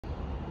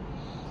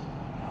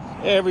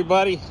Hey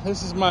everybody,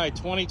 this is my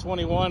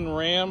 2021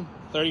 Ram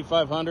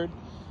 3500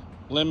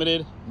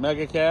 Limited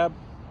Mega Cab.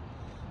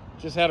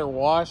 Just had her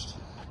washed,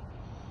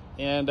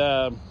 and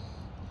I'm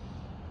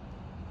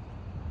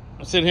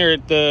sitting here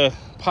at the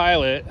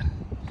Pilot,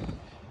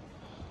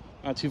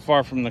 not too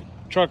far from the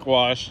truck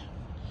wash,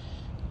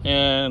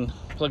 and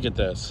look at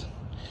this.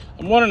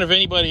 I'm wondering if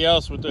anybody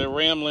else with the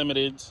Ram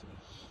Limiteds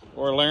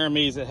or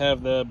Laramies that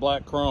have the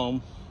black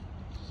chrome,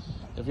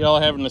 if y'all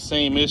are having the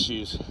same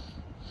issues.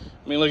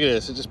 I mean, look at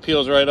this. It just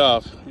peels right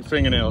off your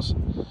fingernails.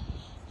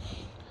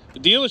 The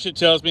dealership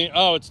tells me,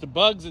 oh, it's the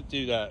bugs that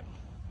do that.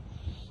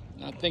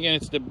 I'm thinking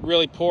it's the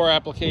really poor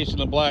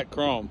application of black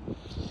chrome.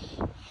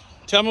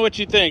 Tell me what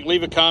you think.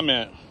 Leave a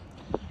comment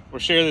or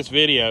share this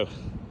video,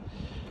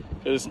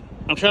 because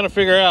I'm trying to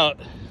figure out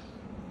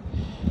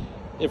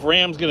if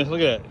Ram's gonna,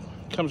 look at it,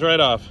 comes right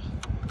off.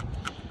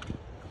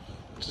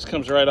 It just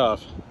comes right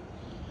off.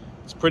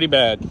 It's pretty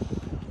bad.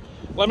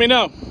 Let me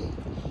know.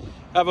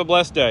 Have a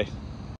blessed day.